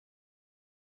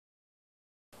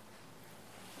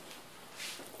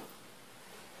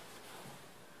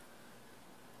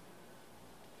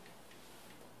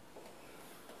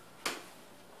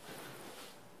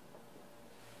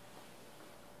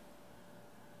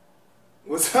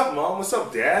What's up, Mom? What's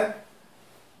up, Dad?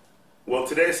 Well,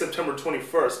 today is September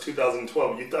 21st,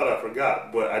 2012. You thought I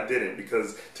forgot, but I didn't,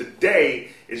 because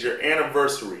today is your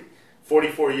anniversary.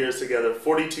 44 years together,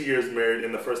 42 years married,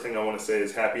 and the first thing I want to say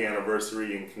is happy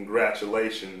anniversary and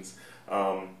congratulations.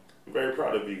 I'm very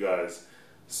proud of you guys.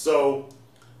 So,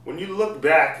 when you look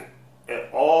back at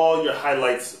all your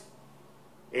highlights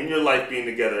in your life being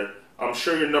together, I'm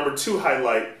sure your number 2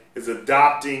 highlight is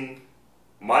adopting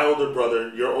my older brother,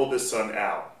 your oldest son,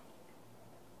 Al.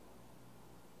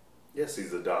 Yes,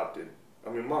 he's adopted.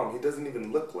 I mean, Mom, he doesn't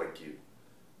even look like you.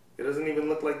 He doesn't even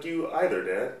look like you either,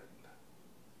 Dad.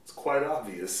 It's quite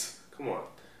obvious. Come on.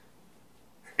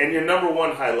 And your number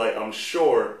 1 highlight, I'm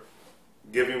sure,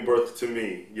 giving birth to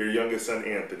me, your youngest son,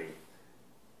 Anthony.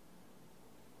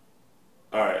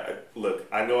 Alright, look,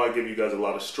 I know I give you guys a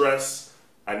lot of stress.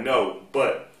 I know,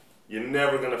 but you're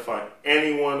never going to find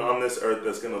anyone on this earth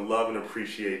that's going to love and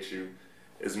appreciate you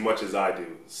as much as I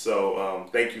do. So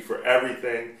thank you for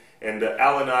everything. And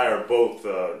Al and I are both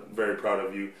very proud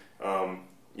of you.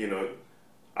 You know,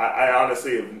 I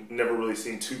honestly have never really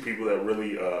seen 2 people that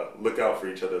really look out for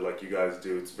each other like you guys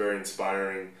do. It's very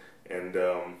inspiring. And,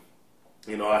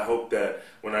 you know, I hope that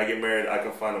when I get married, I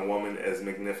can find a woman as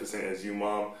magnificent as you,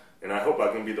 Mom. And I hope I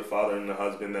can be the father and the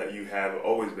husband that you have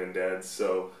always been, Dad.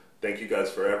 So thank you guys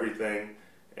for everything.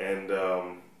 And,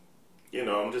 you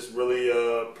know, I'm just really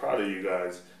proud of you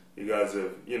guys. You guys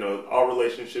have, you know, all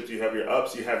relationships, you have your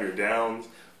ups, you have your downs.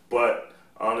 But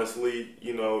honestly,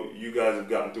 you know, you guys have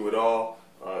gotten through it all.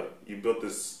 You built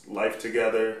this life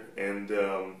together. And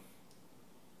I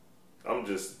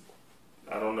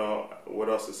don't know what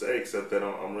else to say except that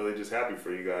I'm really just happy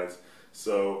for you guys.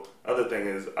 So, other thing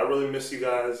is, I really miss you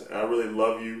guys, and I really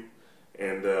love you.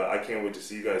 And I can't wait to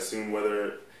see you guys soon,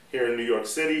 whether here in New York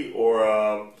City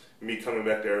or me coming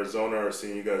back to Arizona or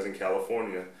seeing you guys in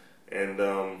California. And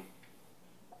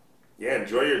yeah,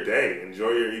 enjoy your day. Enjoy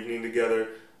your evening together.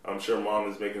 I'm sure Mom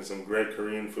is making some great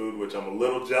Korean food, which I'm a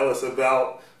little jealous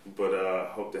about, but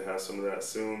hope to have some of that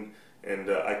soon. And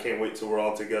I can't wait till we're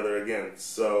all together again.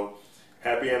 So,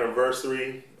 happy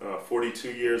anniversary,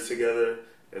 42 years together.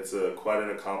 It's quite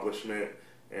an accomplishment.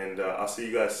 And I'll see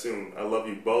you guys soon. I love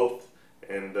you both.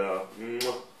 And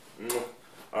mwah, mwah.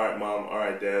 All right, Mom. All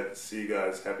right, Dad. See you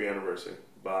guys. Happy anniversary.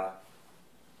 Bye.